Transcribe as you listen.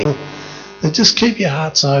And just keep your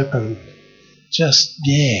hearts open. Just,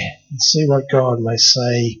 and see what God may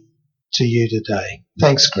say to you today.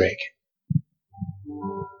 Thanks, Greg.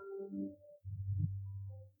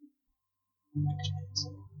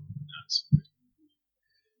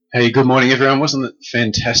 Hey, good morning, everyone. Wasn't it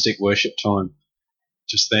fantastic worship time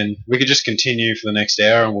just then? We could just continue for the next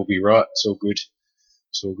hour and we'll be right. It's all good.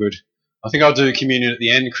 It's all good. I think I'll do communion at the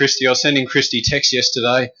end. Christy, I was sending Christy text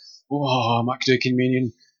yesterday. Oh, I might do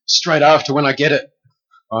communion straight after when I get it.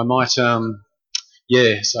 I might, so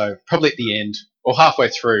probably at the end or halfway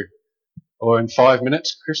through or in 5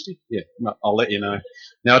 minutes, Christy. Yeah, I'll let you know.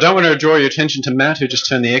 Now, I don't want to draw your attention to Matt, who just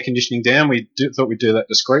turned the air conditioning down. We thought we'd do that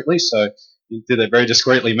discreetly, so you did that very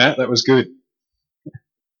discreetly, Matt. That was good.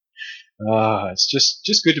 It's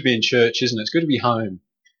just good to be in church, isn't it? It's good to be home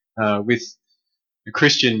with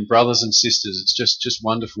Christian brothers and sisters. It's just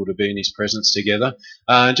wonderful to be in His presence together.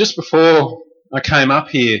 Just before I came up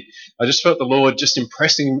here, I just felt the Lord just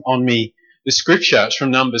impressing on me the scripture. It's from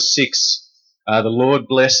Numbers 6. The Lord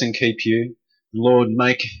bless and keep you. The Lord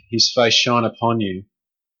make His face shine upon you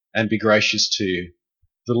and be gracious to you.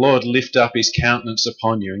 The Lord lift up His countenance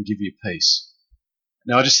upon you and give you peace.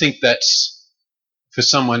 Now, I just think that's for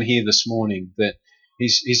someone here this morning, that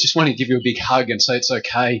He's just wanting to give you a big hug and say it's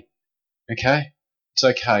okay. Okay? It's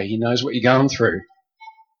okay. He knows what you're going through.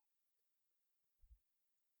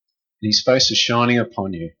 And His face is shining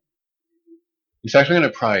upon you. In fact, we're going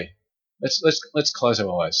to pray. Let's close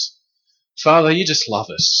our eyes. Father, you just love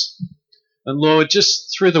us. And Lord,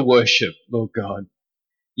 just through the worship, Lord God,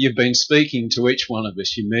 you've been speaking to each one of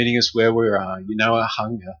us. You're meeting us where we are. You know our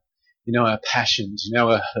hunger. You know our passions. You know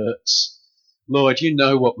our hurts. Lord, you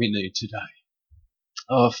know what we need today.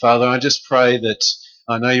 Oh, Father, I just pray that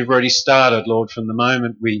I know you've already started, Lord, from the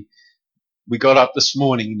moment we got up this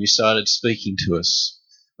morning and you started speaking to us.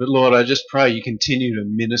 But, Lord, I just pray you continue to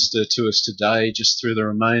minister to us today, just through the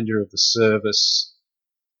remainder of the service,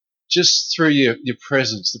 just through your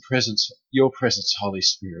presence, your presence, Holy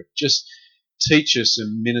Spirit. Just teach us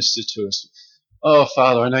and minister to us. Oh,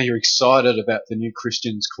 Father, I know you're excited about the new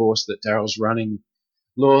Christians course that Daryl's running.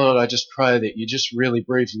 Lord, I just pray that you just really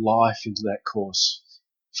breathe life into that course.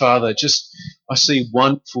 Father, I see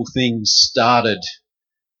wonderful things started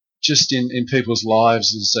just in people's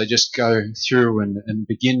lives as they just go through and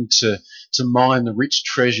begin to mine the rich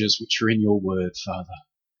treasures which are in your word, Father.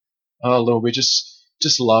 Oh, Lord, we just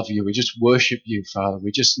love you. We just worship you, Father.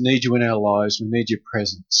 We just need you in our lives. We need your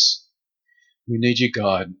presence. We need your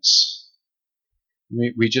guidance.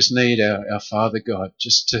 We just need our Father God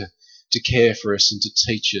just to care for us and to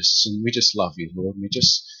teach us. And we just love you, Lord. And we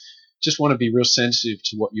just want to be real sensitive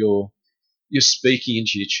to what you're speaking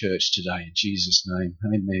into your church today. In Jesus' name,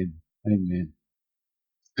 amen. Amen.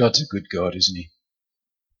 God's a good God, isn't He?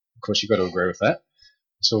 Of course, you've got to agree with that.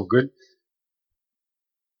 It's all good.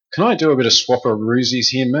 Can I do a bit of swapperoosies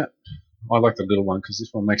here, Matt? I like the little one because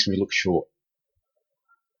this one makes me look short.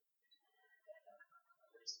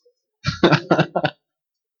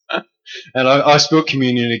 And I spilled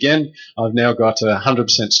communion again. I've now got a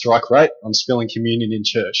 100% strike rate on spilling communion in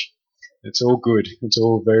church. It's all good. It's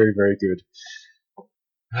all very, very good.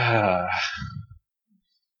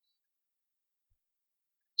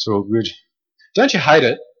 It's all good. Don't you hate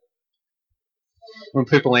it when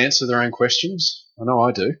people answer their own questions? I know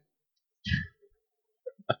I do.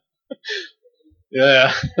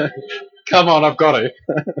 Yeah. Come on, I've got to.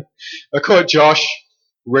 I caught Josh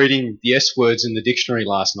reading the S words in the dictionary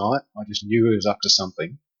last night. I just knew he was up to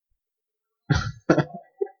something.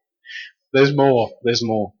 There's more.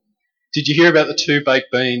 Did you hear about the 2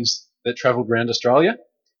 baked beans that travelled around Australia?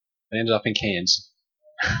 They ended up in cans.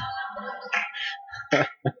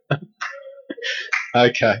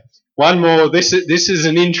 Okay. One more. This is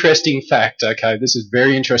an interesting fact. Okay, this is a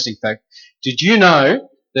very interesting fact. Did you know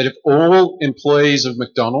that if all employees of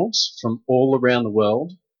McDonald's from all around the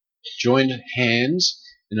world joined hands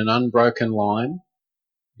in an unbroken line,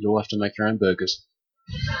 you'd all have to make your own burgers?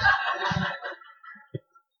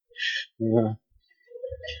 Yeah.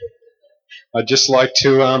 I'd just like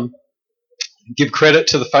to give credit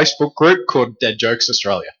to the Facebook group called Dad Jokes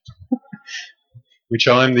Australia, which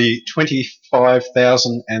I'm the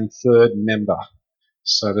 25,003rd member.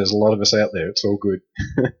 So there's a lot of us out there. It's all good.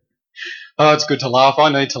 Oh, it's good to laugh. I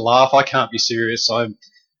need to laugh. I can't be serious. I'm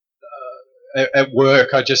at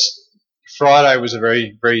work. Friday was a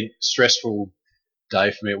very, very stressful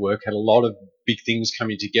day for me at work. Had a lot of big things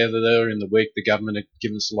coming together there in the week. The government had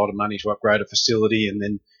given us a lot of money to upgrade a facility, and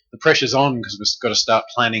then the pressure's on because we've got to start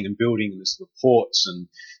planning and building, and there's reports and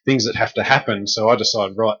things that have to happen. So I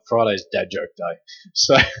decided, right, Friday's dad joke day.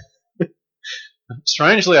 So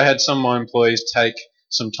strangely, I had some of my employees take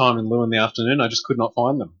some time in Lou in the afternoon. I just could not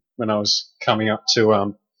find them when I was coming up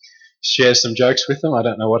to share some jokes with them. I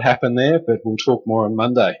don't know what happened there, but we'll talk more on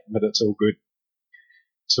Monday. But it's all good.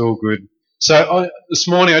 It's all good. So this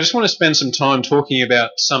morning I just want to spend some time talking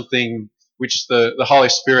about something which the Holy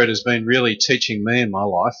Spirit has been really teaching me in my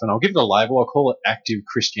life, and I'll give it a label. I'll call it active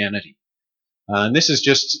Christianity. And this is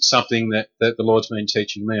just something that the Lord's been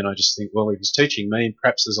teaching me, and I just think, well, if He's teaching me,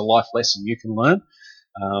 perhaps there's a life lesson you can learn.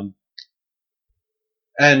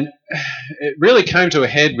 And it really came to a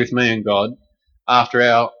head with me and God after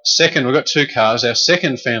we've got two cars, our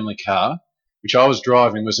second family car, which I was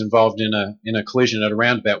driving, was involved in a collision at a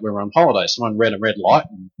roundabout where we're on holiday. Someone ran a red light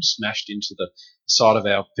and smashed into the side of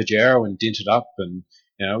our Pajero and dented up, and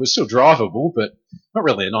it was still drivable, but not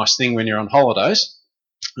really a nice thing when you're on holidays.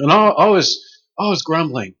 And I was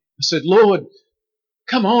grumbling. I said, Lord,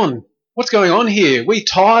 come on, what's going on here? We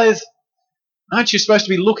tithe. Aren't you supposed to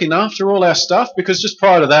be looking after all our stuff? Because just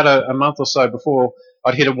prior to that, a month or so before,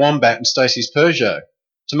 I'd hit a wombat in Stacey's Peugeot.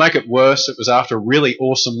 To make it worse, it was after a really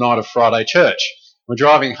awesome night of Friday church. We're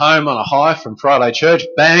driving home on a high from Friday church,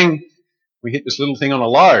 bang, we hit this little thing on a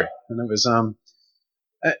low. And it was, and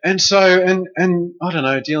I don't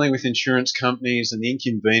know, dealing with insurance companies and the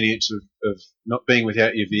inconvenience of not being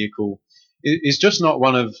without your vehicle is just not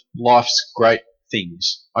one of life's great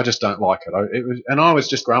things. I just don't like it. And I was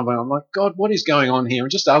just grumbling. I'm like, God, what is going on here?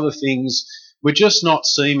 And just other things were just not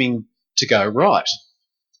seeming to go right.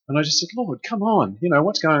 And I just said, Lord, come on,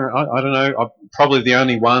 what's going on? I don't know. I'm probably the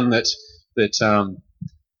only one that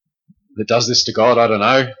does this to God. I don't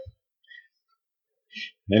know.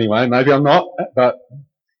 Anyway, maybe I'm not. But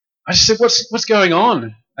I just said, what's going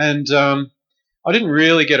on? And I didn't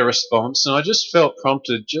really get a response, and I just felt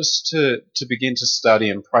prompted just to begin to study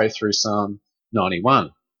and pray through Psalm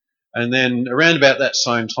 91. And then around about that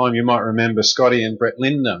same time, you might remember Scotty and Brett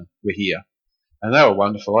Lindner were here. And they were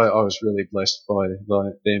wonderful. I was really blessed by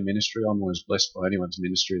their ministry. I'm always blessed by anyone's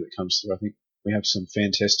ministry that comes through. I think we have some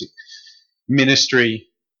fantastic ministry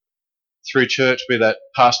through church, be that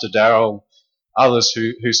Pastor Darrell, others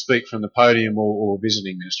who speak from the podium or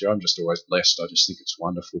visiting ministry. I'm just always blessed. I just think it's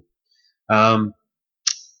wonderful.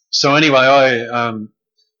 So anyway,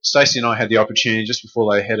 Stacey and I had the opportunity just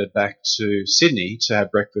before they headed back to Sydney to have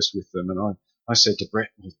breakfast with them. And I said to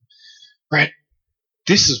Brett,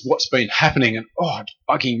 this is what's been happening, and it's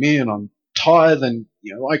bugging me, and I'm tired, and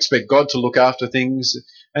I expect God to look after things.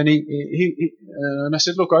 And and I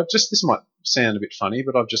said, look, this might sound a bit funny,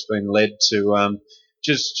 but I've just been led to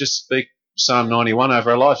just speak Psalm 91 over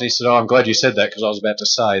our lives. And he said, I'm glad you said that, because I was about to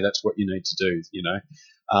say that's what you need to do,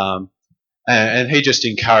 and he just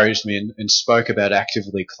encouraged me and spoke about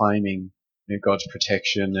actively claiming God's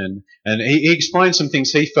protection, and he explained some things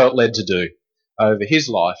he felt led to do over his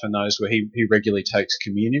life, and those where he regularly takes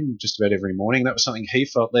communion just about every morning. That was something he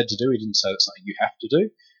felt led to do. He didn't say that's something you have to do.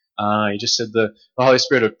 He just said the Holy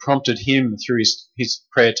Spirit had prompted him through his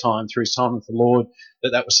prayer time, through his time with the Lord,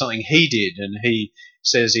 that was something he did. And he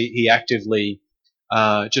says he actively,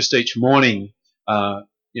 just each morning,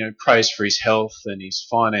 prays for his health and his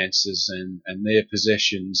finances and their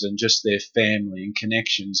possessions and just their family and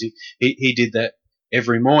connections. He did that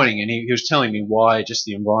every morning, and he was telling me why just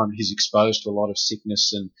the environment he's exposed to a lot of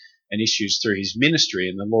sickness and issues through his ministry,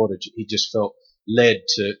 and the Lord, he just felt led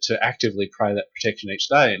to actively pray that protection each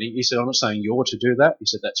day. And he said, I'm not saying you're to do that. He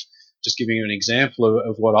said, that's just giving you an example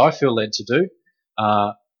of what I feel led to do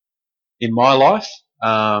in my life.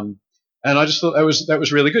 And I just thought that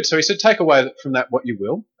was really good. So he said, take away from that what you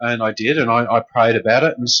will. And I did, and I prayed about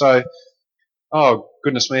it. And so, oh,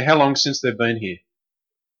 goodness me, how long since they've been here?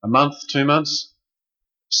 A month, 2 months?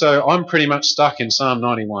 So I'm pretty much stuck in Psalm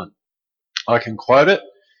 91. I can quote it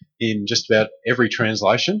in just about every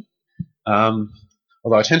translation, although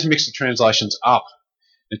I tend to mix the translations up.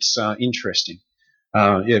 It's interesting.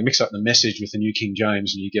 Mix up the Message with the New King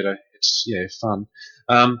James, and you get it's fun.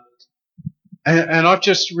 And I've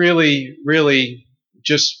just really, really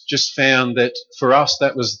just found that for us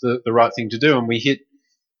that was the right thing to do. And we hit,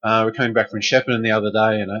 we're coming back from Shepparton the other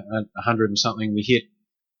day, and at 100 and something, we hit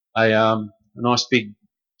a nice big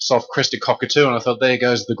soft crested cockatoo, and I thought, there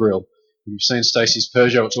goes the grill. You've seen Stacey's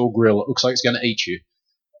Peugeot, it's all grill. It looks like it's going to eat you.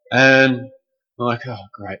 And I'm like, oh,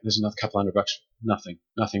 great, there's another couple $100.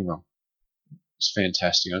 Nothing wrong. It's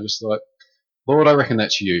fantastic. I just thought, Lord, I reckon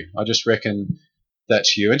that's you. I just reckon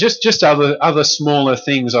that's you. And just other smaller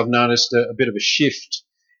things, I've noticed a bit of a shift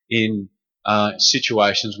in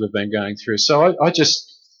situations we've been going through. So I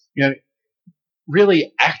just,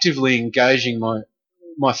 really actively engaging my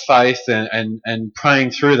faith and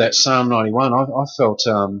praying through that Psalm 91, I felt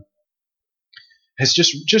has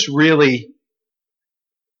just really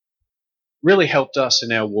really helped us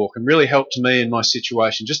in our walk and really helped me in my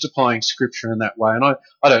situation, just applying Scripture in that way. And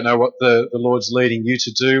I don't know what the Lord's leading you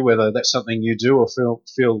to do, whether that's something you do or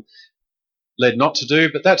feel led not to do,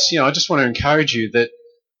 but that's, I just want to encourage you that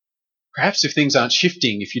perhaps if things aren't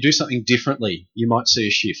shifting, if you do something differently, you might see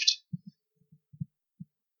a shift.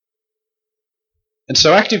 And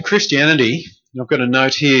so active Christianity, I've got a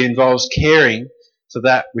note here, involves caring for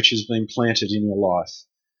that which has been planted in your life.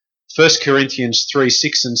 1 Corinthians 3,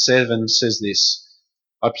 6 and 7 says this,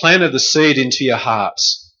 I planted the seed into your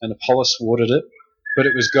hearts, and Apollos watered it, but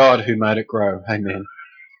it was God who made it grow. Amen.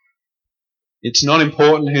 It's not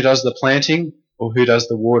important who does the planting or who does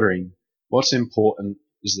the watering. What's important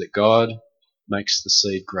is that God makes the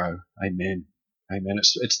seed grow. Amen. Amen.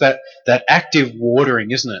 It's that active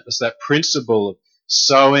watering, isn't it? It's that principle of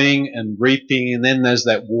sowing and reaping, and then there's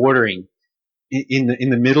that watering in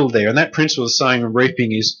the middle there. And that principle of sowing and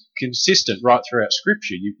reaping is consistent right throughout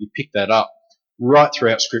Scripture. You pick that up right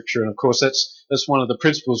throughout Scripture. And of course, that's one of the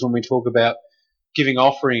principles when we talk about giving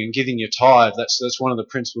offering and giving your tithe. That's one of the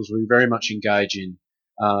principles we very much engage in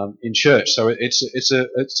church. So it's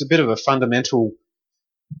a bit of a fundamental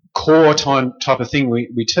core type of thing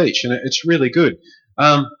we teach, and it's really good.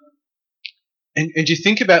 And you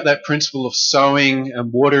think about that principle of sowing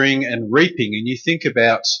and watering and reaping, and you think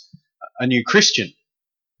about a new Christian.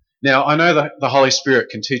 Now, I know that the Holy Spirit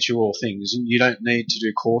can teach you all things, and you don't need to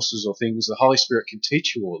do courses or things. The Holy Spirit can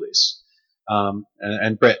teach you all this.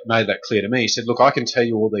 And Brett made that clear to me. He said, look, I can tell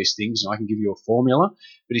you all these things and I can give you a formula,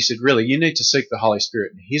 but he said, really, you need to seek the Holy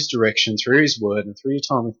Spirit in His direction through His Word and through your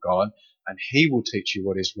time with God, and He will teach you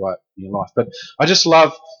what is right in your life. But I just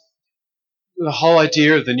love the whole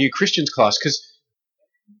idea of the new Christians class, because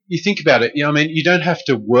you think about it, you don't have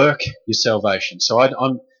to work your salvation. So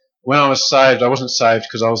when I was saved, I wasn't saved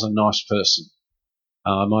because I was a nice person.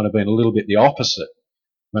 I might have been a little bit the opposite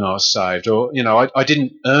when I was saved. Or, I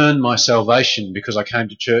didn't earn my salvation because I came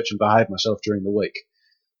to church and behaved myself during the week.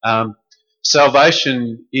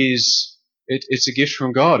 Salvation it's a gift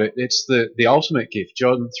from God. It's the ultimate gift.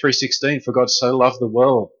 John 3:16, for God so loved the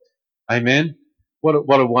world. Amen. What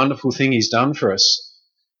a wonderful thing He's done for us.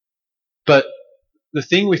 But the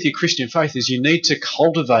thing with your Christian faith is you need to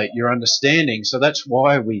cultivate your understanding. So that's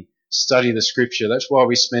why we study the Scripture. That's why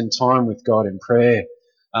we spend time with God in prayer.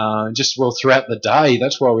 Throughout the day,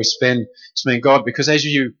 that's why we spend God, because as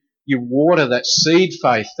you water that seed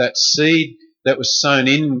faith, that seed that was sown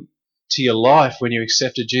into your life when you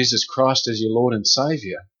accepted Jesus Christ as your Lord and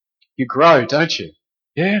Saviour, you grow, don't you?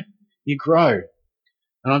 Yeah, you grow.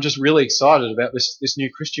 And I'm just really excited about this new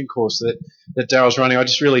Christian course that Daryl's running. I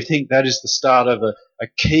just really think that is the start of a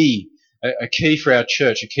key for our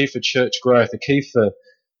church, a key for church growth, a key for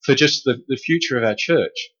just the future of our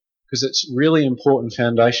church, because it's really important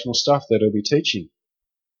foundational stuff that he'll be teaching.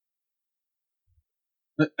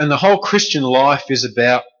 And the whole Christian life is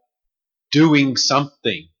about doing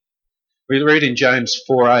something. We read in James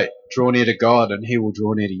 4:8, draw near to God and He will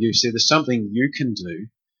draw near to you. See, there's something you can do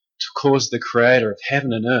to cause the Creator of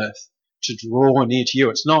heaven and earth to draw near to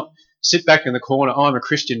you. It's not sit back in the corner, I'm a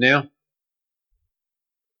Christian now,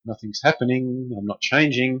 nothing's happening, I'm not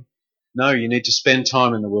changing. No, you need to spend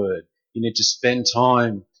time in the Word. You need to spend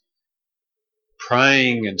time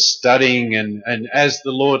praying and studying, and as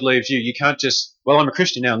the Lord leads you, you can't just, well, I'm a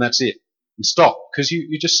Christian now and that's it, and stop, because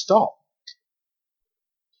you just stop.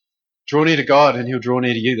 Draw near to God and He'll draw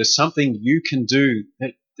near to you. There's something you can do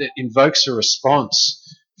that invokes a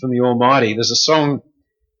response from the Almighty. There's a song,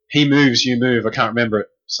 He moves, you move. I can't remember it.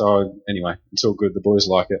 So anyway, it's all good. The boys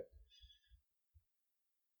like it.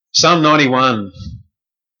 Psalm 91.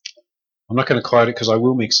 I'm not going to quote it because I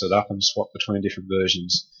will mix it up and swap between different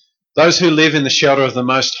versions. Those who live in the shelter of the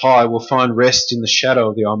Most High will find rest in the shadow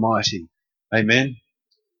of the Almighty. Amen.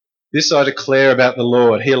 This I declare about the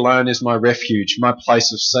Lord. He alone is my refuge, my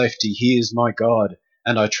place of safety. He is my God,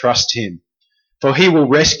 and I trust Him. For He will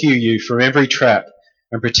rescue you from every trap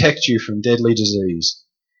and protect you from deadly disease.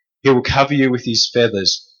 He will cover you with His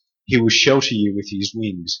feathers. He will shelter you with His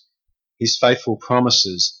wings. His faithful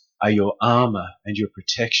promises are your armour and your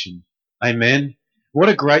protection. Amen. What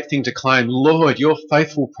a great thing to claim. Lord, your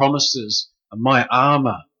faithful promises are my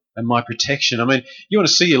armour and my protection. I mean, you want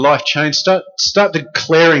to see your life change, start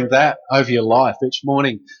declaring that over your life each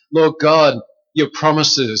morning. Lord God, your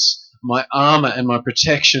promises are my armour and my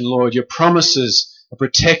protection, Lord. Your promises are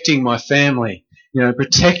protecting my family,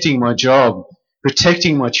 protecting my job,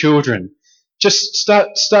 protecting my children. Just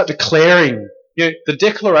start declaring. The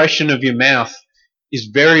declaration of your mouth is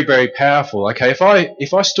very, very powerful. Okay,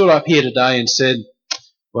 if I stood up here today and said,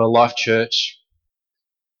 well, Life Church,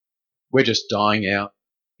 we're just dying out.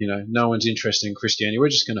 No one's interested in Christianity. We're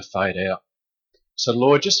just going to fade out. So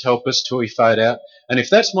Lord, just help us till we fade out. And if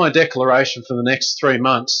that's my declaration for the next 3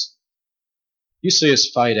 months, you see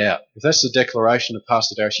us fade out. If that's the declaration of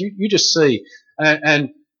Pastor Darius, you just see, and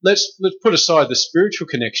let's put aside the spiritual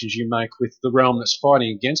connections you make with the realm that's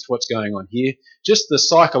fighting against what's going on here. Just the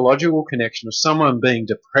psychological connection of someone being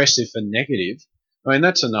depressive and negative. I mean,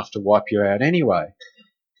 that's enough to wipe you out anyway.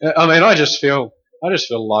 I mean, I just feel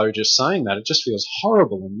low just saying that. It just feels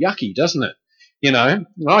horrible and yucky, doesn't it? You know, and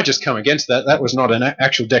I just come against that. That was not an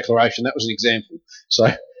actual declaration. That was an example. So,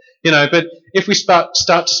 you know, but if we start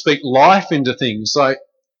to speak life into things, like,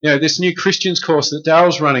 you know, this new Christians course that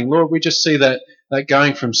Daryl's running, Lord, we just see that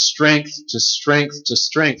going from strength to strength to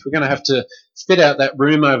strength. We're going to have to fit out that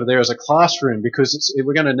room over there as a classroom because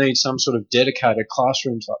we're going to need some sort of dedicated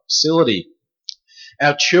classroom type facility.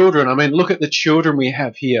 Our children, I mean, look at the children we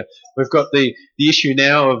have here. We've got the issue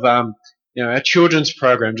now of, you know, our children's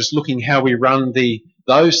program, just looking how we run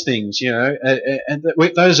those things, you know, and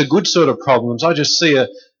those are good sort of problems. I just see a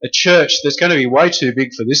church that's going to be way too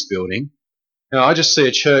big for this building. You know, I just see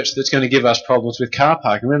a church that's going to give us problems with car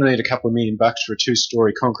parking. We're going to need a couple of $1 million for a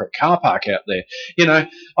 2-story concrete car park out there. You know,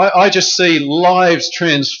 I just see lives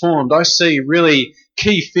transformed. I see really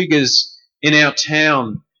key figures in our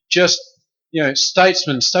town, just, you know,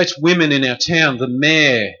 stateswomen in our town, the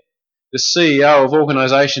mayor, the CEO of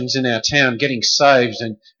organisations in our town getting saved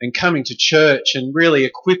and coming to church and really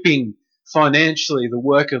equipping financially the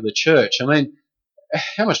work of the church. I mean,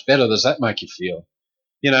 how much better does that make you feel?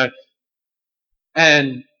 You know,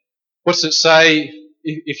 and what's it say?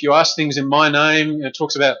 If you ask things in my name, it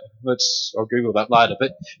talks about, I'll Google that later,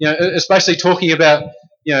 but, you know, it's basically talking about,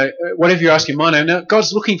 you know, whatever you ask in my name. Now,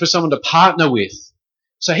 God's looking for someone to partner with.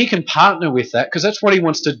 So he can partner with that because that's what he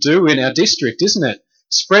wants to do in our district, isn't it?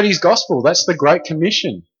 Spread his gospel. That's the Great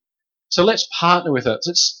Commission. So let's partner with it.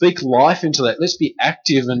 Let's speak life into that. Let's be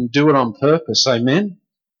active and do it on purpose. Amen?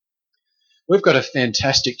 We've got a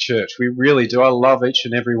fantastic church. We really do. I love each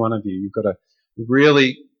and every one of you. You've got a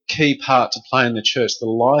really key part to play in the church. The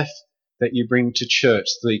life that you bring to church,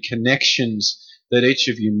 the connections that each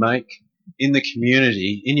of you make in the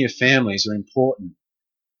community, in your families are important.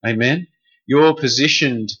 Amen? You're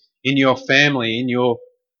positioned in your family, in your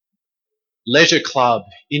leisure club,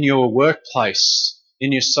 in your workplace,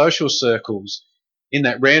 in your social circles, in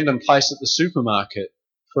that random place at the supermarket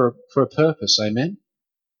for a purpose. Amen?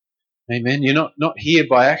 Amen. You're not here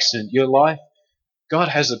by accident. Your life, God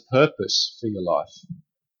has a purpose for your life.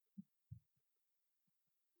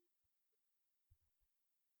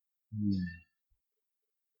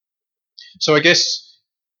 So I guess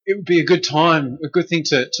it would be a good time, a good thing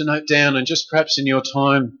to note down, and just perhaps in your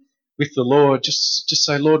time with the Lord, just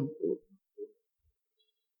say, Lord,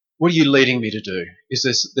 what are you leading me to do?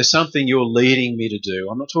 Is there something you're leading me to do?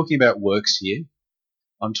 I'm not talking about works here.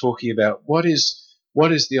 I'm talking about what is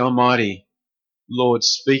the Almighty Lord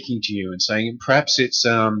speaking to you and saying, perhaps it's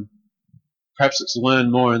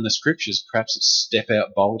learn more in the scriptures, perhaps it's step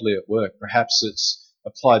out boldly at work, perhaps it's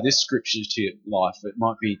apply this scripture to your life. It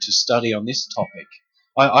might be to study on this topic.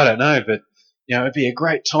 I don't know, but, you know, it'd be a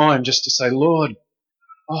great time just to say, Lord,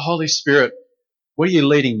 oh Holy Spirit, what are you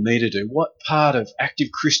leading me to do? What part of active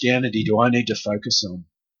Christianity do I need to focus on?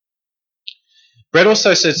 Brett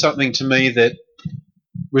also said something to me that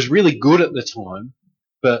was really good at the time,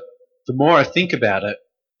 but the more I think about it,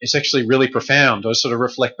 it's actually really profound. I sort of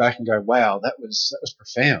reflect back and go, wow, that was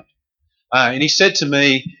profound. And he said to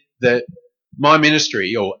me that my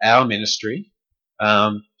ministry, or our ministry,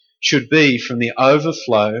 should be from the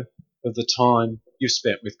overflow of the time you've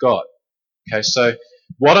spent with God. Okay, so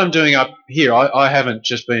what I'm doing up here, I haven't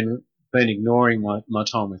just been ignoring my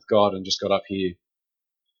time with God and just got up here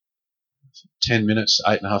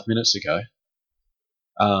 8.5 minutes ago.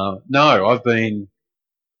 No, I've been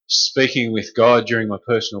speaking with God during my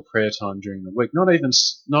personal prayer time during the week. Not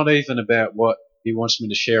even about what he wants me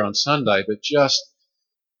to share on Sunday, but just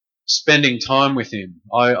spending time with him.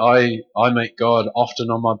 I meet God often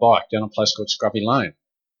on my bike down a place called Scrubby Lane.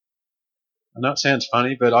 I know it sounds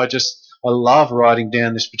funny, but I love riding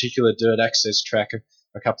down this particular dirt access track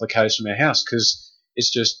a couple of k's from our house because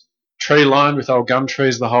it's just tree lined with old gum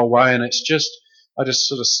trees the whole way, and it's just, I just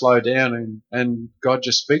sort of slow down and God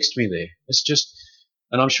just speaks to me there. It's just,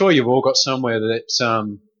 and I'm sure you've all got somewhere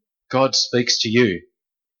that God speaks to you.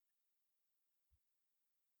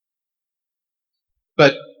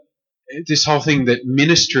 But this whole thing that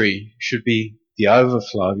ministry should be the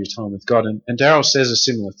overflow of your time with God, and Daryl says a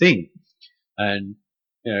similar thing. And,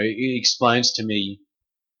 you know, he explains to me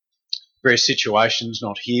various situations,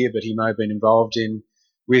 not here, but he may have been involved in,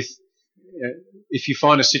 with, you know, if you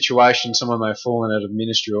find a situation, someone may have fallen out of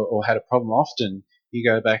ministry or had a problem, often you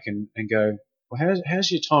go back and go, well,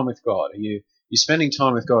 how's your time with God? Are you spending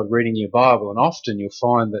time with God reading your Bible? And often you'll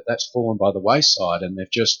find that that's fallen by the wayside and they're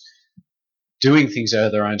just doing things out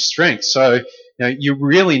of their own strength. So you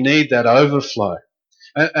really need that overflow.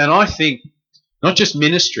 And I think not just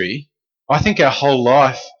ministry, I think our whole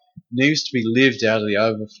life needs to be lived out of the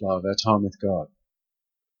overflow of our time with God.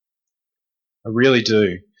 I really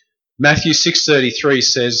do. Matthew 6:33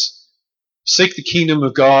 says, "Seek the kingdom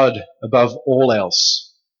of God above all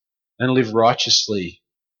else and live righteously,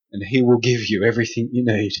 and he will give you everything you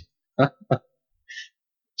need."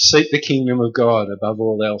 Seek the kingdom of God above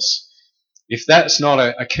all else. If that's not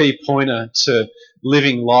a key pointer to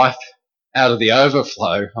living life out of the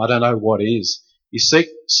overflow, I don't know what is. You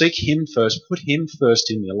seek him first, put him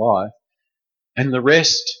first in your life, and the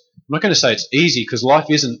rest, I'm not going to say it's easy because life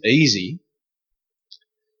isn't easy,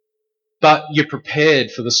 but you're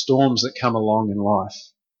prepared for the storms that come along in life.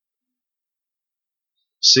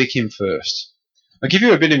 Seek him first. I'll give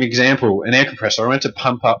you a bit of an example. An air compressor. I went to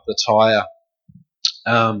pump up the tyre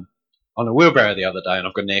on a wheelbarrow the other day, and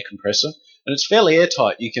I've got an air compressor, and it's fairly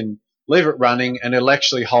airtight. You can leave it running, and it'll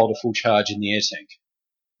actually hold a full charge in the air tank.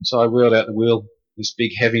 So I wheeled out the wheel, this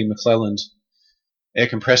big, heavy McClelland air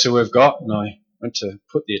compressor we've got, and I went to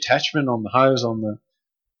put the attachment on the hose on the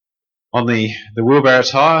wheelbarrow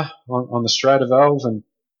tyre on the Strata valve, and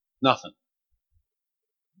nothing.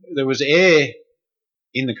 There was air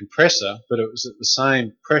in the compressor, but it was at the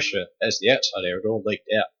same pressure as the outside air. It all leaked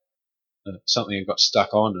out. Something had got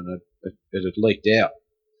stuck on and it had leaked out.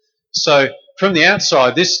 So from the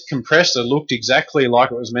outside, this compressor looked exactly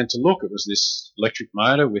like it was meant to look. It was this electric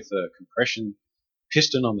motor with a compression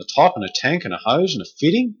piston on the top and a tank and a hose and a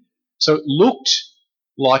fitting. So it looked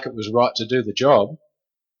like it was right to do the job.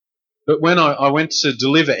 But when I went to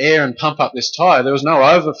deliver air and pump up this tyre, there was no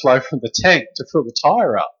overflow from the tank to fill the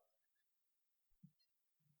tyre up.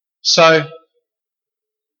 So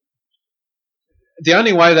the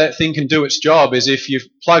only way that thing can do its job is if you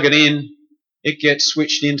plug it in, it gets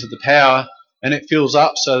switched into the power, and it fills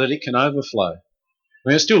up so that it can overflow. I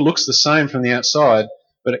mean, it still looks the same from the outside,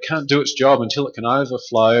 but it can't do its job until it can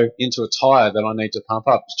overflow into a tyre that I need to pump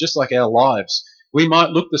up. It's just like our lives. We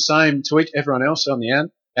might look the same to everyone else on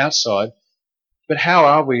the outside, but how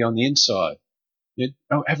are we on the inside?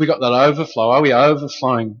 Have we got that overflow? Are we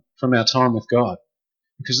overflowing from our time with God?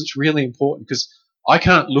 Because it's really important, because I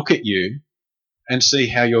can't look at you and see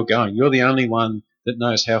how you're going. You're the only one that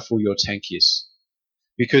knows how full your tank is,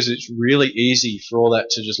 because it's really easy for all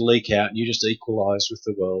that to just leak out and you just equalise with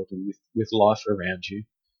the world and with life around you,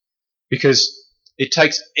 because it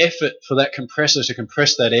takes effort for that compressor to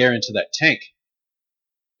compress that air into that tank.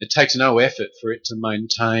 It takes no effort for it to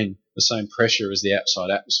maintain the same pressure as the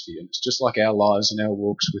outside atmosphere. And it's just like our lives and our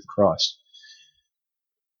walks with Christ.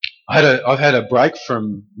 I've had a break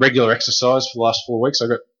from regular exercise for the last 4 weeks. I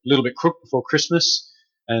got a little bit crook before Christmas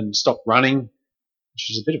and stopped running, which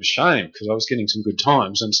was a bit of a shame because I was getting some good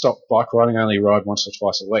times, and stopped bike riding. I only ride once or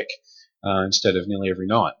twice a week instead of nearly every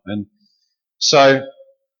night. And so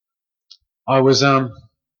I was, I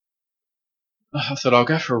thought I'll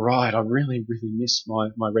go for a ride. I really, really miss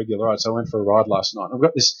my regular ride. So I went for a ride last night. I've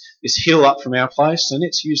got this hill up from our place, and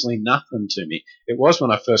it's usually nothing to me. It was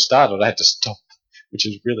when I first started. I had to stop, which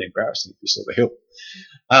is really embarrassing if you saw the hill.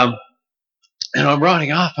 And I'm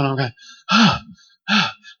riding up, and I'm going,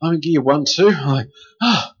 I'm in gear 1, 2. I'm like,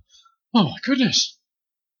 oh my goodness.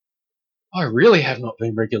 I really have not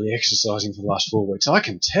been regularly exercising for the last 4 weeks. I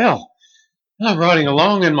can tell. And I'm riding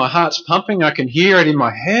along, and my heart's pumping. I can hear it in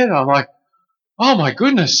my head. I'm like, oh my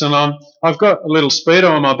goodness. And I've got a little speedo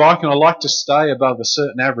on my bike, and I like to stay above a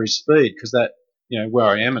certain average speed, because that, where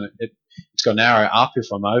I am, and it's got an arrow up if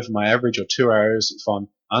I'm over my average, or 2 arrows if I'm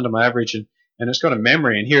under my average, and it's got a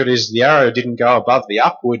memory, and here it is, the arrow didn't go above the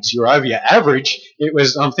upwards, you're over your average. It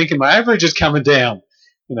was, I'm thinking my average is coming down,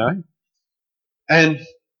 and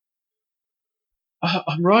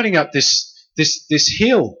I'm riding up this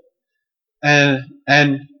hill, and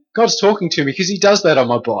God's talking to me, because he does that on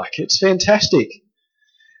my bike. It's fantastic.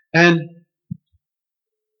 And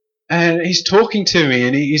he's talking to me,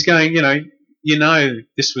 and he's going,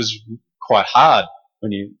 this was quite hard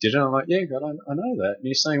when you did it. I'm like, yeah, God, I know that. And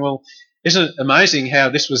he's saying, well, isn't it amazing how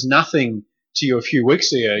this was nothing to you a few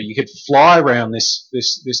weeks ago? You could fly around this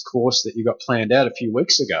course that you got planned out a few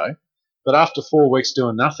weeks ago, but after 4 weeks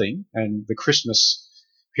doing nothing, and the Christmas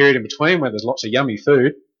period in between where there's lots of yummy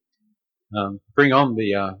food, bring on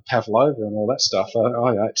the pavlova and all that stuff.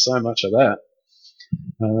 I ate so much of that.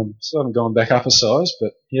 So I haven't gone back up a size,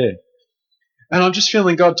 but yeah. And I'm just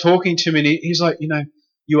feeling God talking to me, and he's like,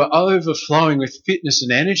 you were overflowing with fitness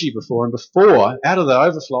and energy before, and before, out of the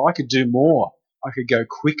overflow, I could do more. I could go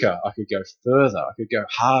quicker, I could go further, I could go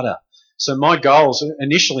harder. So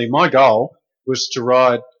initially my goal was to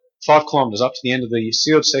ride 5 kilometres up to the end of the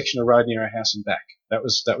sealed section of road near our house and back. That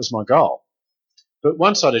was my goal. But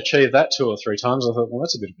once I'd achieved that 2 or 3 times, I thought, well,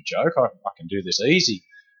 that's a bit of a joke. I can do this easy.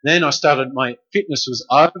 Then my fitness was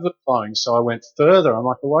overflowing, so I went further. I'm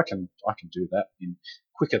like, well, I can do that in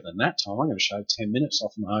quicker than that time. I'm going to shave 10 minutes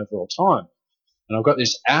off my overall time. And I've got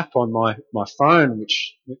this app on my phone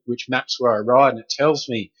which maps where I ride, and it tells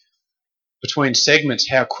me between segments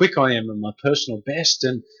how quick I am and my personal best.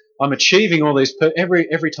 And I'm achieving all these.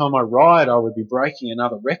 Every time I ride, I would be breaking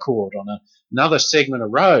another record on another segment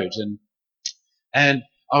of road. And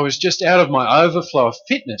I was just out of my overflow of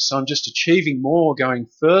fitness. So I'm just achieving more, going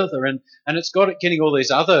further, and it's getting all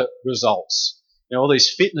these other results. All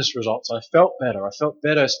these fitness results. I felt better. I felt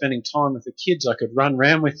better spending time with the kids. I could run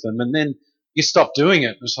around with them, and then you stop doing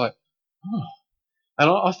it. It was like, oh. And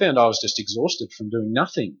I found I was just exhausted from doing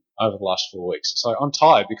nothing over the last 4 weeks. So I'm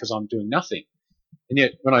tired because I'm doing nothing. And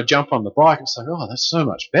yet when I jump on the bike, it's like, oh, that's so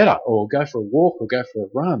much better. Or go for a walk or go for a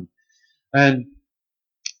run. And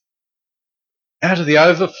out of the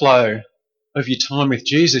overflow of your time with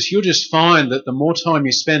Jesus, you'll just find that the more time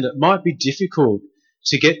you spend, it might be difficult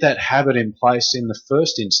to get that habit in place in the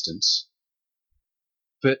first instance.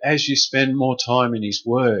 But as you spend more time in His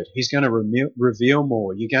Word, He's going to reveal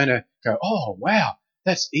more. You're going to go, oh, wow,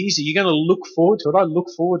 that's easy. You're going to look forward to it. I look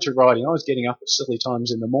forward to riding. I was getting up at silly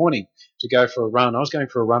times in the morning to go for a run. I was going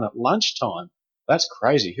for a run at lunchtime. That's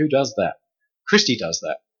crazy. Who does that? Christy does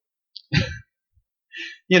that.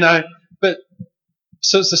 But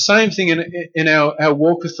so it's the same thing in our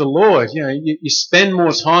walk with the Lord. You spend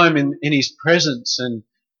more time in His presence, and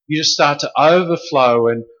you just start to overflow,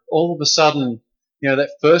 and all of a sudden, that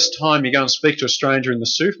first time you go and speak to a stranger in the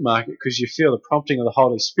supermarket because you feel the prompting of the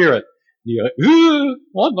Holy Spirit, you go, ooh,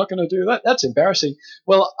 I'm not going to do that. That's embarrassing.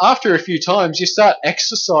 Well, after a few times, you start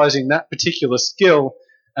exercising that particular skill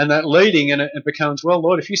and that leading, and it becomes, well,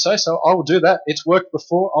 Lord, if you say so, I will do that. It's worked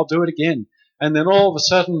before, I'll do it again. And then all of a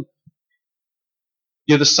sudden,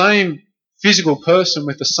 you're the same physical person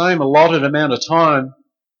with the same allotted amount of time,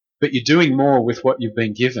 but you're doing more with what you've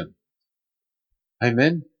been given.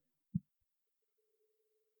 Amen?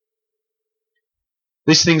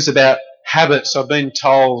 These things about habits, I've been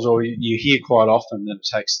told, or you hear quite often, that it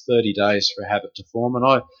takes 30 days for a habit to form.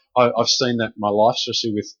 And I've seen that in my life,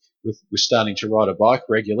 especially with starting to ride a bike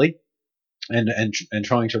regularly and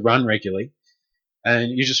trying to run regularly. And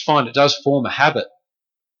you just find it does form a habit.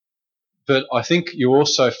 But I think you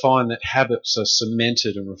also find that habits are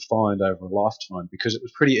cemented and refined over a lifetime, because it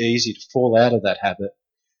was pretty easy to fall out of that habit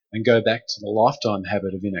and go back to the lifetime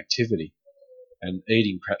habit of inactivity and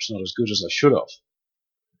eating perhaps not as good as I should have.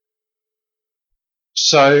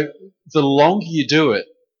 So the longer you do it,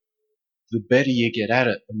 the better you get at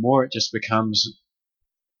it, the more it just becomes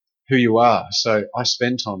who you are. So I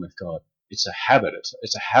spend time with God. It's a habit.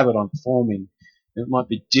 It's a habit I'm forming. It might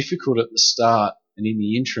be difficult at the start and in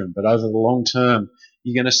the interim, but over the long term,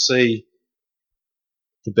 you're going to see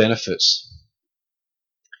the benefits.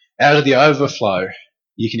 Out of the overflow,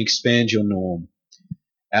 you can expand your norm.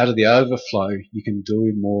 Out of the overflow, you can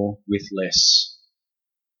do more with less.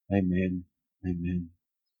 Amen. Amen.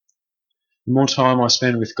 The more time I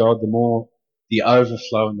spend with God, the more the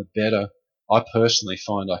overflow and the better I personally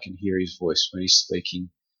find I can hear His voice when He's speaking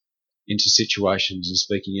into situations and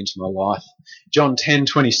speaking into my life. John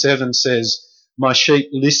 10:27 says, "My sheep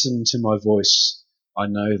listen to my voice. I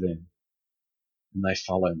know them, and they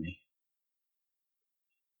follow me."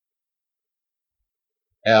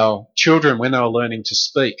 Our children, when they were learning to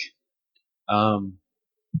speak,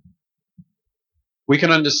 we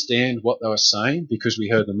can understand what they were saying because we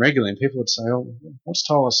heard them regularly, and people would say, "Oh, what's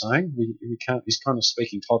Tyler saying? We can't. He's kind of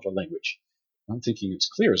speaking toddler language." I'm thinking it's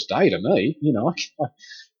clear as day to me,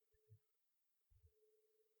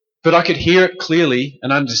 But I could hear it clearly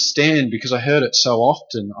and understand because I heard it so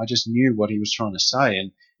often. I just knew what he was trying to say.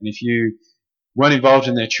 And if you weren't involved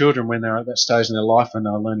in their children when they were at that stage in their life when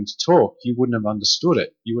they were learning to talk, you wouldn't have understood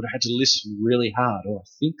it. You would have had to listen really hard. Oh, I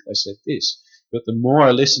think they said this. But the more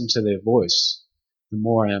I listened to their voice, the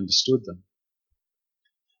more I understood them.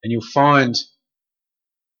 And you'll find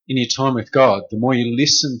in your time with God, the more you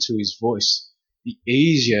listen to His voice, the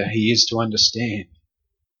easier He is to understand,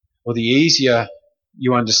 or the easier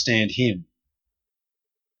you understand Him.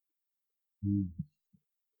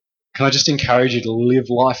 Can I just encourage you to live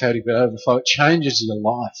life out of your overflow? It changes your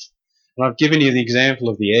life. And I've given you the example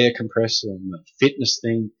of the air compressor and the fitness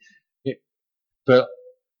thing, but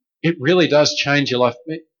it really does change your life.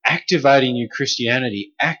 Activating your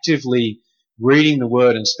Christianity, actively reading the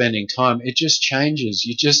Word and spending time, it just changes.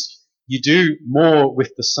 you do more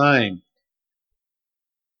with the same.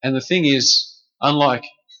 And the thing is, unlike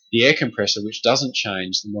the air compressor, which doesn't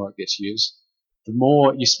change the more it gets used, the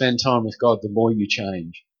more you spend time with God, the more you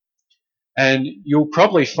change. And you'll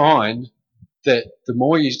probably find that the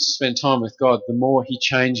more you spend time with God, the more He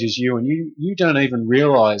changes you, and you don't even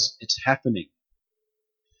realize it's happening.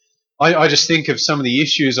 I just think of some of the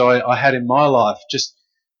issues I had in my life, just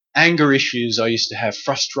anger issues I used to have,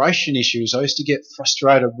 frustration issues. I used to get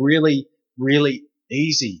frustrated really, really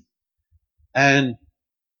easy. And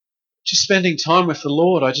just spending time with the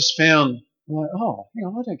Lord, I just found, like, oh,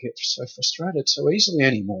 I don't get so frustrated so easily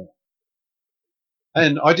anymore.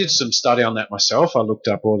 And I did some study on that myself. I looked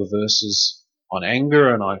up all the verses on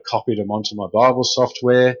anger and I copied them onto my Bible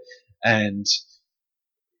software. And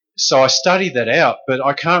so I studied that out, but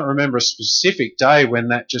I can't remember a specific day when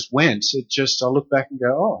that just went. I look back and go,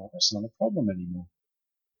 oh, that's not a problem anymore.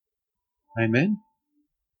 Amen?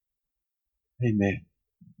 Amen.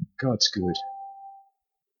 God's good.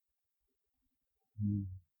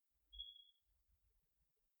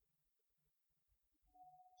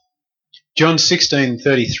 John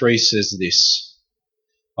 16:33 says this,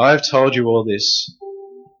 I have told you all this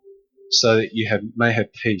so that you may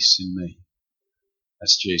have peace in me.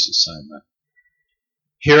 That's Jesus saying that.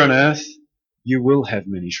 Here on earth, you will have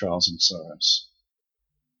many trials and sorrows.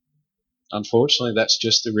 Unfortunately, that's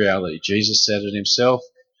just the reality. Jesus said it himself.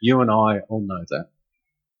 You and I all know that.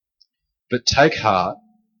 But take heart,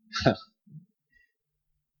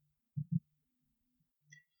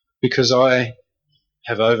 because I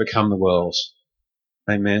have overcome the world.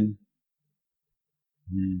 Amen.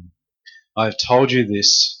 I have told you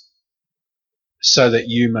this so that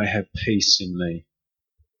you may have peace in me.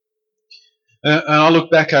 And I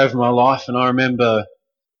look back over my life and I remember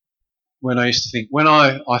when I used to think, when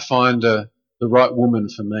I find the right woman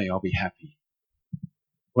for me, I'll be happy.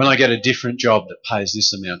 When I get a different job that pays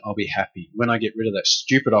this amount, I'll be happy. When I get rid of that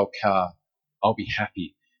stupid old car, I'll be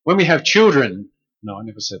happy. When we have children, no, I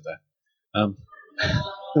never said that.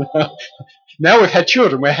 Now we've had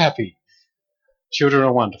children, we're happy. Children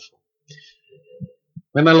are wonderful.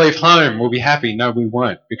 When they leave home, we'll be happy. No, we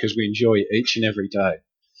won't, because we enjoy each and every day.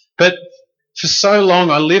 But for so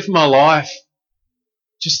long, I lived my life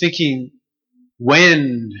just thinking,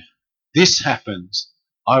 when this happens,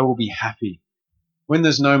 I will be happy. When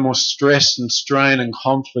there's no more stress and strain and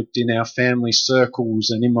conflict in our family circles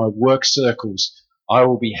and in my work circles, I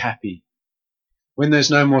will be happy. When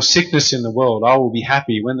there's no more sickness in the world, I will be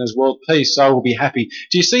happy. When there's world peace, I will be happy.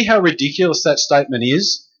 Do you see how ridiculous that statement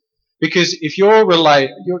is? Because if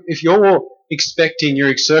you're expecting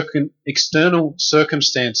your external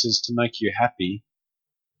circumstances to make you happy,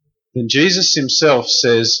 then Jesus himself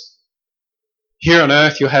says, here on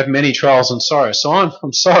earth you'll have many trials and sorrows. So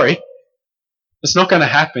I'm sorry. It's not going to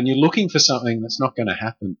happen. You're looking for something that's not going to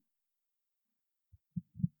happen.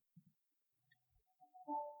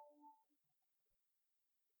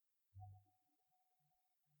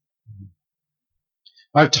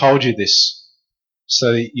 I've told you this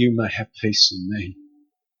so that you may have peace in me.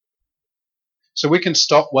 So we can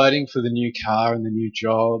stop waiting for the new car and the new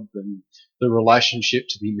job and the relationship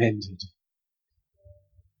to be mended.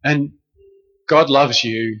 And God loves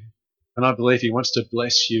you, and I believe He wants to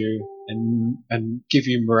bless you and give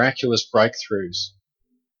you miraculous breakthroughs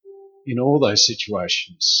in all those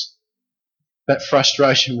situations. That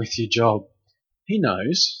frustration with your job, He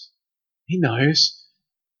knows. He knows.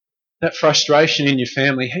 That frustration in your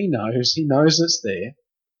family, He knows. He knows it's there.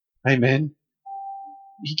 Amen.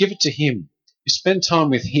 You give it to Him. You spend time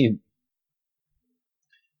with Him.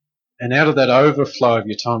 And out of that overflow of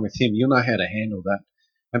your time with Him, you'll know how to handle that.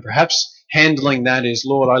 And perhaps handling that is,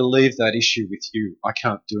 Lord, I leave that issue with you. I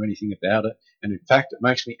can't do anything about it. And in fact, it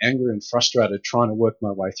makes me angry and frustrated trying to work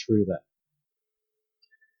my way through that.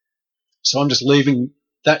 So I'm just leaving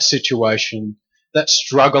that situation, that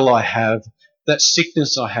struggle I have, that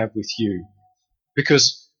sickness I have with you,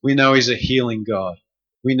 because we know He's a healing God.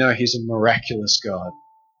 We know He's a miraculous God.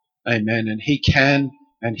 Amen. And He can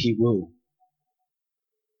and He will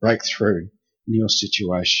break through in your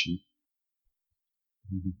situation.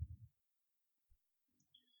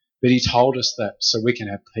 But He told us that so we can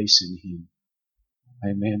have peace in Him.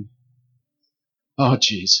 Amen. Oh,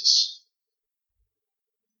 Jesus.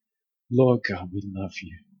 Lord God, we love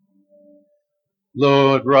you.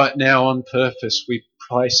 Lord, right now on purpose, we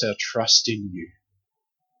place our trust in you.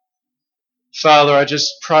 Father, I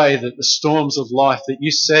just pray that the storms of life that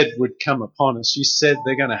you said would come upon us, you said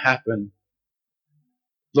they're going to happen.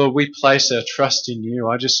 Lord, we place our trust in you.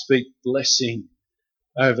 I just speak blessing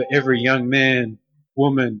over every young man,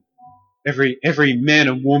 woman, every man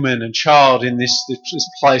and woman and child in this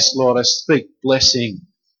place, Lord. I speak blessing.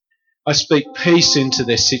 I speak peace into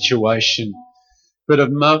their situation. But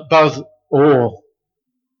above all,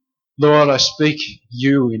 Lord, I speak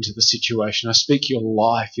you into the situation. I speak your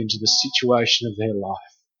life into the situation of their life.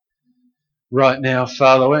 Right now,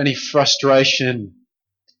 Father, any frustration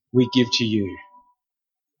we give to you.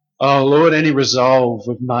 Oh, Lord, any resolve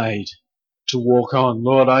we've made to walk on.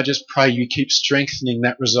 Lord, I just pray you keep strengthening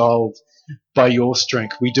that resolve by your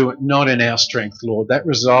strength. We do it not in our strength, Lord. That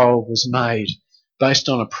resolve was made based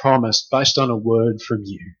on a promise, based on a word from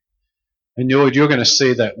you. And Lord, you're going to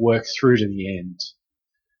see that work through to the end.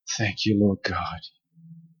 Thank you, Lord God.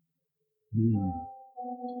 Amen.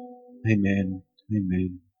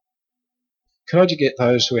 Amen. Could I just get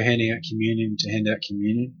those who are handing out communion to hand out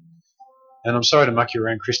communion? And I'm sorry to muck you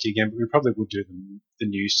around, Christy, again, but we probably will do the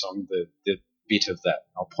new song, the bit of that.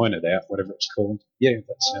 I'll point it out, whatever it's called. Yeah,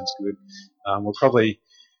 that sounds good. We'll probably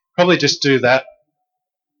just do that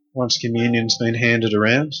once communion's been handed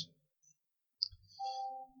around.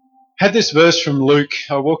 Had this verse from Luke.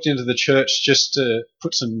 I walked into the church just to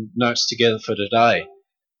put some notes together for today,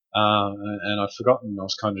 and I'd forgotten I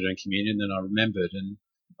was kind of doing communion. Then I remembered, and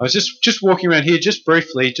I was just walking around here, just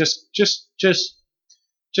briefly, just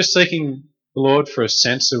seeking the Lord for a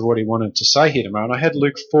sense of what He wanted to say here tomorrow. And I had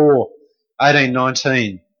Luke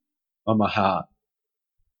 4:18-19 on my heart.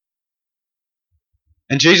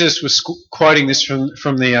 And Jesus was quoting this from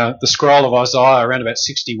the scroll of Isaiah, around about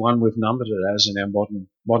 61 we've numbered it as in our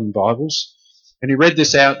modern Bibles. And he read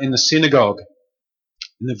this out in the synagogue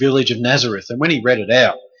in the village of Nazareth. And when he read it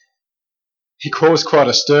out, he caused quite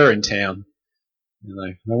a stir in town. You know,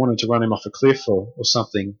 they wanted to run him off a cliff or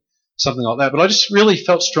something like that. But I just really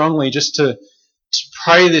felt strongly just to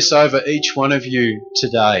pray this over each one of you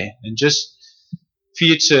today, and just for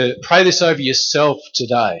you to pray this over yourself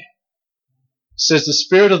today. It says, the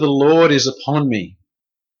Spirit of the Lord is upon me,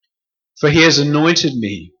 for He has anointed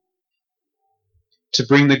me to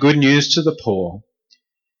bring the good news to the poor.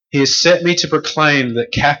 He has set me to proclaim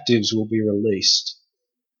that captives will be released,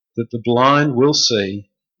 that the blind will see,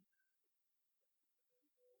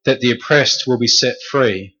 that the oppressed will be set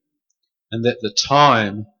free, and that the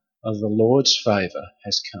time of the Lord's favour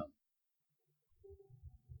has come.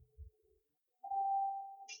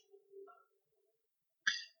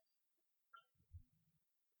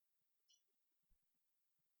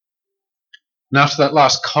 And after that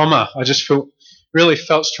last comma, I just really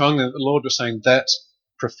felt strongly that the Lord was saying, that's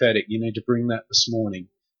prophetic. You need to bring that this morning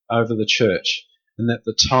over the church, and that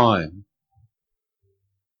the time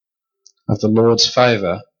of the Lord's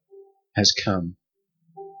favour has come.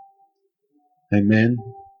 Amen.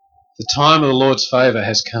 The time of the Lord's favour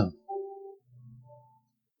has come.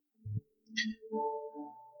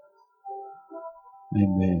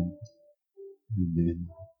 Amen. Amen.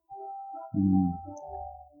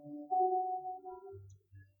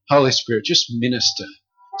 Holy Spirit, just minister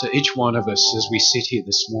to each one of us as we sit here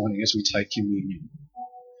this morning, as we take communion.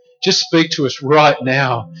 Just speak to us right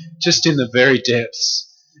now, just in the very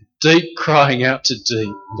depths, deep crying out to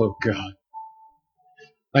deep, Lord God.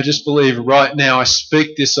 I just believe right now I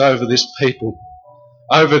speak this over this people,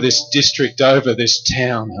 over this district, over this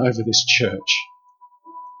town, over this church.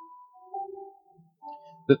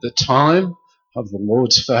 That the time of the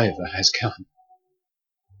Lord's favour has come.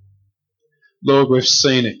 Lord, we've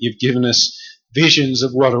seen it. You've given us visions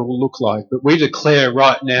of what it will look like. But we declare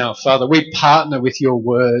right now, Father, we partner with your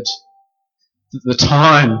word that the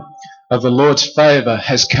time of the Lord's favour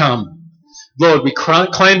has come. Lord, we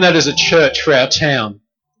claim that as a church for our town.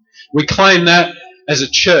 We claim that as a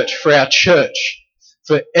church for our church,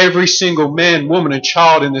 for every single man, woman and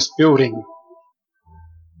child in this building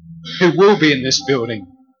who will be in this building.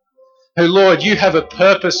 Who, Lord, you have a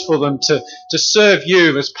purpose for them to serve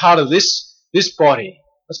you as part of this body,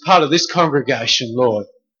 as part of this congregation, Lord.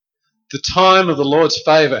 The time of the Lord's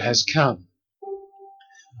favour has come.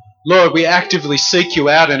 Lord, we actively seek you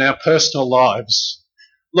out in our personal lives.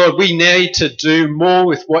 Lord, we need to do more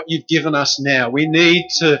with what you've given us now. We need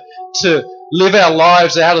to live our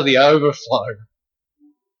lives out of the overflow.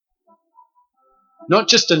 Not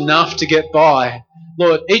just enough to get by.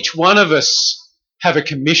 Lord, each one of us have a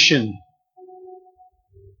commission.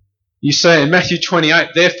 You say in Matthew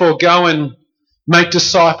 28, therefore go and make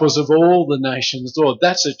disciples of all the nations. Lord,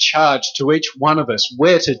 that's a charge to each one of us.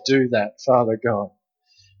 Where to do that, Father God.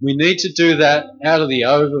 We need to do that out of the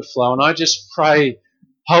overflow. And I just pray,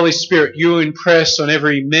 Holy Spirit, you impress on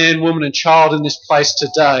every man, woman and child in this place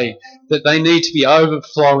today that they need to be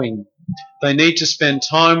overflowing. They need to spend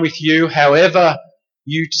time with you. However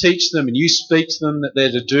you teach them and you speak to them that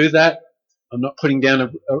they're to do that, I'm not putting down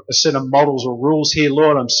a set of models or rules here,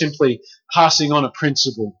 Lord. I'm simply passing on a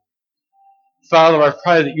principle. Father, I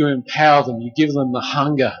pray that you empower them, you give them the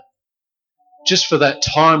hunger just for that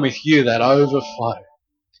time with you, that overflow,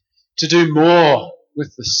 to do more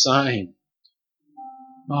with the same.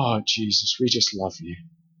 Oh, Jesus, we just love you.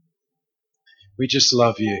 We just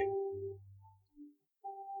love you.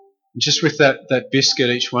 And just with that biscuit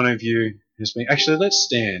each one of you has been... Actually, let's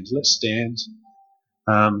stand. Let's stand.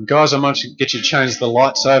 Guys, I might get you to change the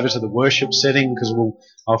lights over to the worship setting because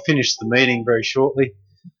I'll finish the meeting very shortly.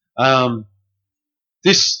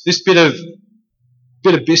 This bit of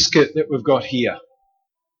biscuit that we've got here,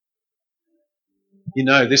 you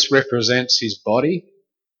know, this represents his body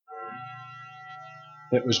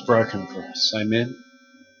that was broken for us. Amen.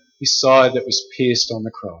 His side that was pierced on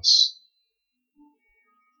the cross.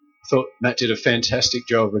 I thought Matt did a fantastic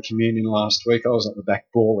job of communion last week. I was at the back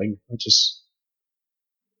bawling.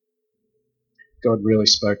 God really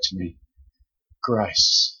spoke to me.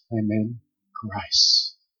 Grace. Amen.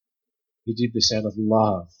 Grace. He did this out of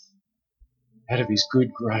love, out of his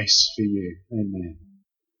good grace for you. Amen.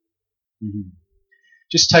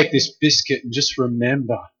 Just take this biscuit and just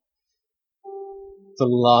remember the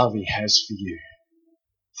love he has for you.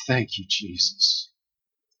 Thank you, Jesus.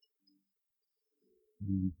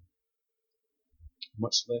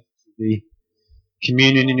 What's left? The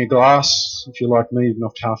communion in your glass. If you're like me, you've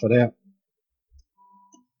knocked half it out.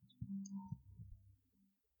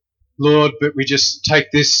 Lord, but we just take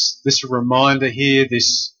this reminder here,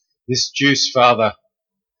 this juice, Father.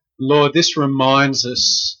 Lord, this reminds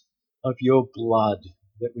us of your blood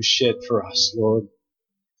that was shed for us, Lord.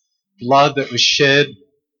 Blood that was shed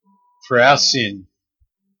for our sin.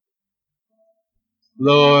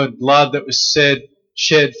 Lord, blood that was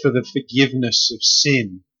shed for the forgiveness of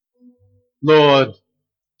sin. Lord,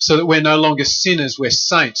 so that we're no longer sinners, we're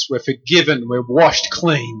saints, we're forgiven, we're washed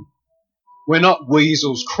clean. We're not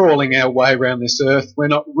weasels crawling our way around this earth. We're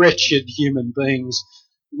not wretched human beings.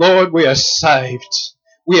 Lord, we are saved.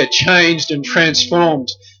 We are changed and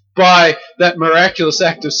transformed by that miraculous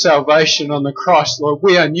act of salvation on the cross, Lord.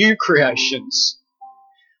 We are new creations.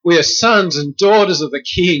 We are sons and daughters of the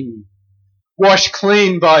King, washed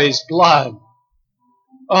clean by his blood.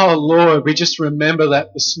 Oh, Lord, we just remember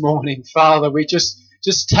that this morning, Father. We just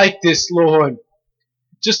take this, Lord,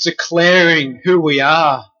 just declaring who we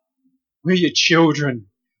are. We're your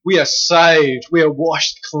children. We are saved. We are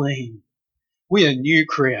washed clean. We are new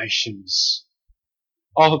creations.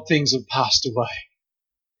 Old things have passed away.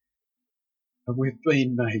 And we've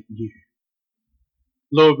been made new.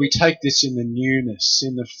 Lord, we take this in the newness,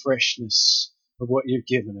 in the freshness of what you've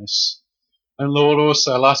given us. And Lord,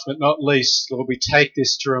 also, last but not least, Lord, we take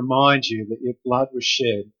this to remind you that your blood was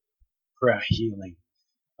shed for our healing.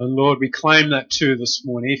 And Lord, we claim that too this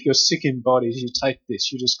morning. If you're sick in bodies, you take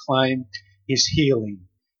this. You just claim his healing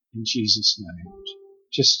in Jesus' name.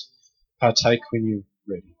 Just partake when you're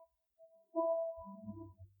ready.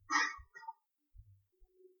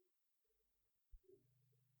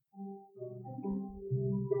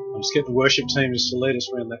 I'll just get the worship team just to lead us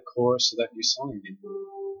around that chorus of that new song again.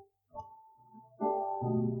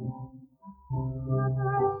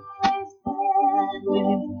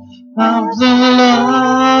 Of the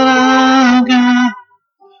Lord our God,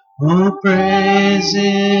 oh, praise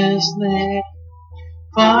his name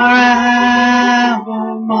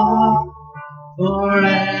forevermore. For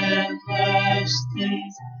endless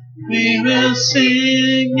days we will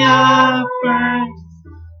sing your praise,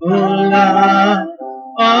 oh Lord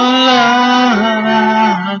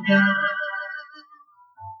our God.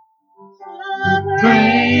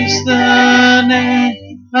 Praise the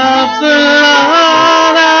name of the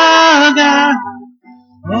Lord our God.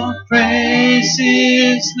 Oh, praise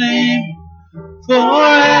his name forevermore.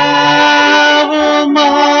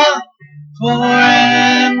 For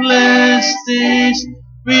endless days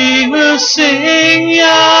we will sing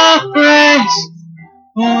your praise,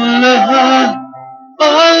 oh Lord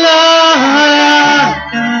our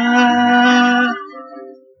God.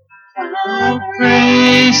 Oh,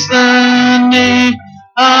 praise the name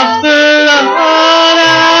of the Lord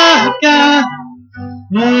our God.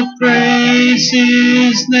 Oh, praise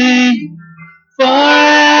his name forevermore.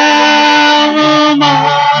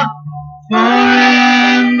 For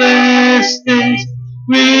endless days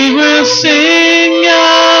we will sing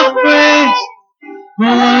your praise,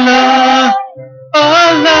 oh Lord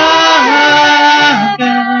our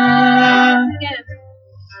God.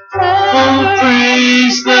 Oh,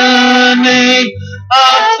 praise the name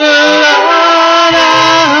of the Lord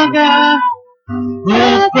our God.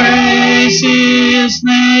 Oh, praise his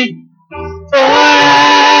name forevermore.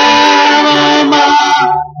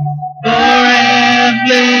 For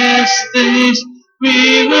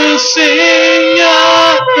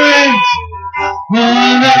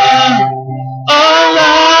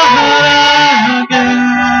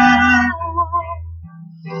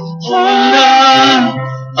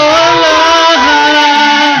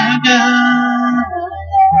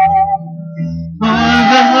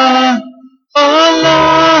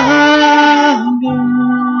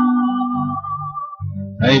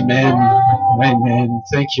Amen.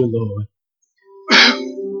 Thank you, Lord.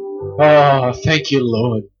 Oh, thank you,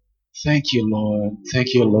 Lord. Thank you, Lord.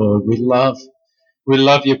 Thank you, Lord. We love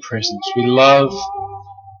your presence. We love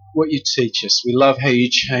what you teach us. We love how you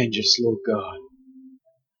change us, Lord God.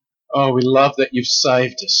 Oh, we love that you've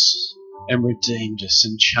saved us and redeemed us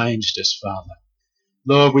and changed us, Father.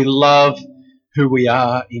 Lord, we love who we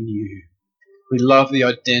are in you. We love the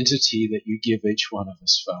identity that you give each one of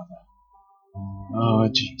us, Father. Oh,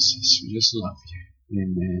 Jesus, we just love you.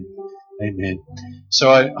 Amen. Amen. So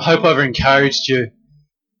I hope I've encouraged you,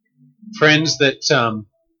 friends, that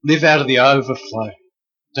live out of the overflow.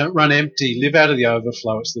 Don't run empty. Live out of the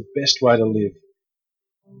overflow. It's the best way to live.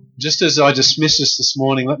 Just as I dismiss us this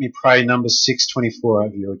morning, let me pray Numbers 6:24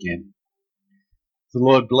 over you again. The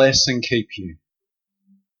Lord bless and keep you.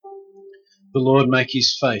 The Lord make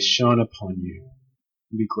his face shine upon you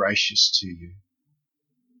and be gracious to you.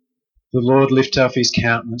 The Lord lift up his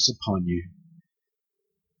countenance upon you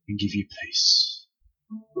and give you peace.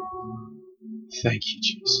 Thank you,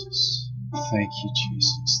 Jesus. Thank you,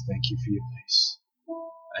 Jesus. Thank you for your peace.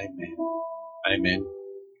 Amen. Amen.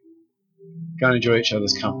 Go and enjoy each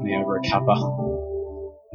other's company over a cuppa.